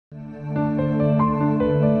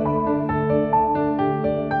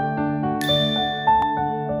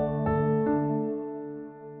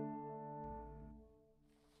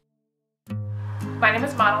name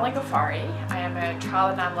is Manali Ghaffari. I am a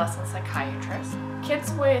child and adolescent psychiatrist.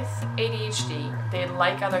 Kids with ADHD, they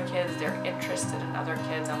like other kids, they're interested in other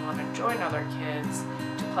kids and want to join other kids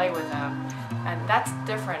to play with them. And that's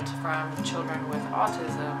different from children with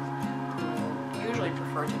autism who usually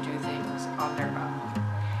prefer to do things on their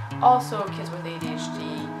own. Also, kids with ADHD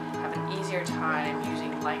have an easier time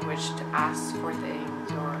using language to ask for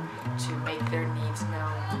things or to make their needs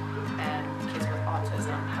known, and kids with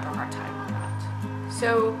autism have a hard time with that.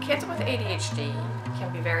 So kids with ADHD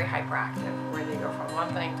can be very hyperactive, where they go from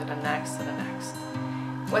one thing to the next to the next.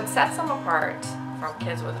 What sets them apart from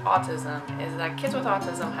kids with autism is that kids with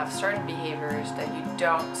autism have certain behaviors that you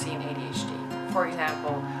don't see in ADHD. For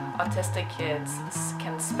example, autistic kids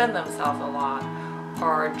can spin themselves a lot,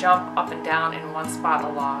 or jump up and down in one spot a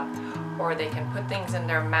lot, or they can put things in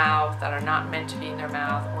their mouth that are not meant to be in their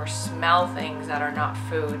mouth, or smell things that are not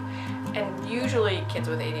food. And usually kids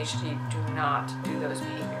with ADHD do not do those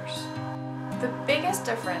behaviors. The biggest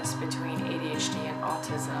difference between ADHD and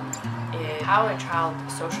autism is how a child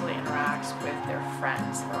socially interacts with their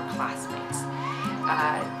friends or classmates.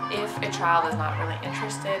 If a child is not really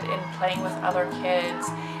interested in playing with other kids,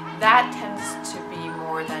 that tends to be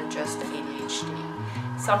more than just ADHD.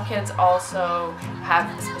 Some kids also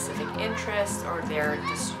have specific interests, or they're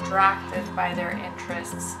distracted by their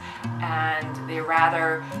interests and they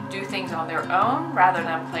rather do things on their own rather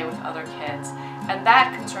than play with other kids. And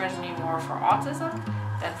that concerns me more for autism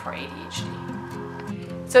than for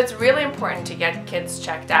ADHD. So it's really important to get kids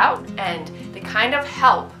checked out, and the kind of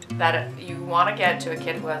help that you want to get to a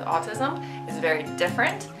kid who has autism is very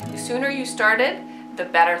different. The sooner you started, the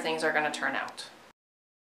better things are going to turn out.